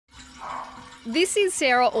This is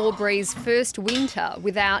Sarah Aubrey's first winter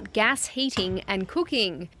without gas heating and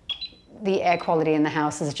cooking. The air quality in the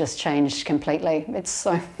house has just changed completely. It's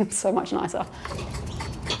so much nicer.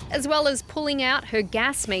 As well as pulling out her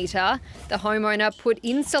gas meter, the homeowner put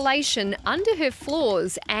insulation under her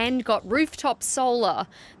floors and got rooftop solar.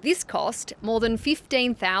 This cost more than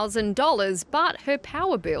 $15,000, but her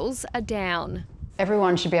power bills are down.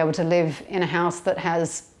 Everyone should be able to live in a house that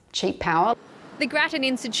has cheap power. The Grattan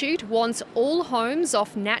Institute wants all homes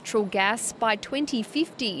off natural gas by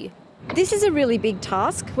 2050. This is a really big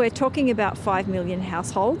task. We're talking about 5 million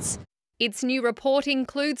households. Its new report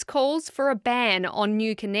includes calls for a ban on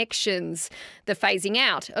new connections, the phasing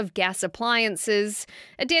out of gas appliances,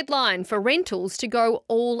 a deadline for rentals to go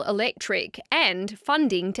all electric, and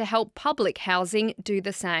funding to help public housing do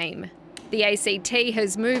the same. The ACT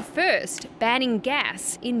has moved first, banning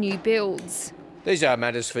gas in new builds. These are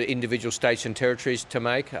matters for individual states and territories to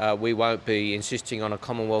make. We won't be insisting on a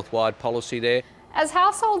Commonwealth-wide policy there. As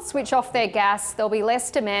households switch off their gas, there'll be less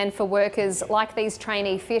demand for workers like these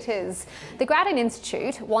trainee fitters. The Grattan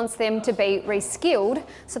Institute wants them to be reskilled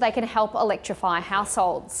so they can help electrify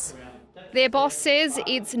households. Their boss says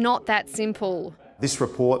it's not that simple. This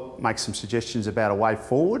report makes some suggestions about a way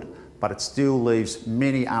forward, but it still leaves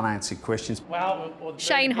many unanswered questions.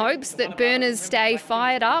 Shane hopes that burners stay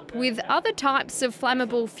fired up with other types of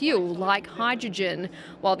flammable fuel like hydrogen,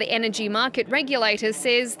 while the energy market regulator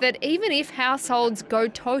says that even if households go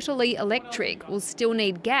totally electric, we'll still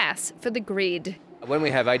need gas for the grid. When we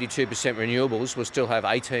have 82% renewables, we'll still have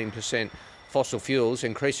 18% fossil fuels.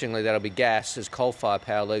 Increasingly that'll be gas as coal-fired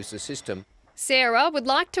power leaves the system. Sarah would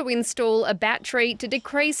like to install a battery to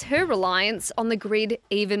decrease her reliance on the grid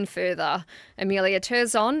even further. Amelia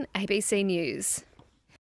Terzon, ABC News.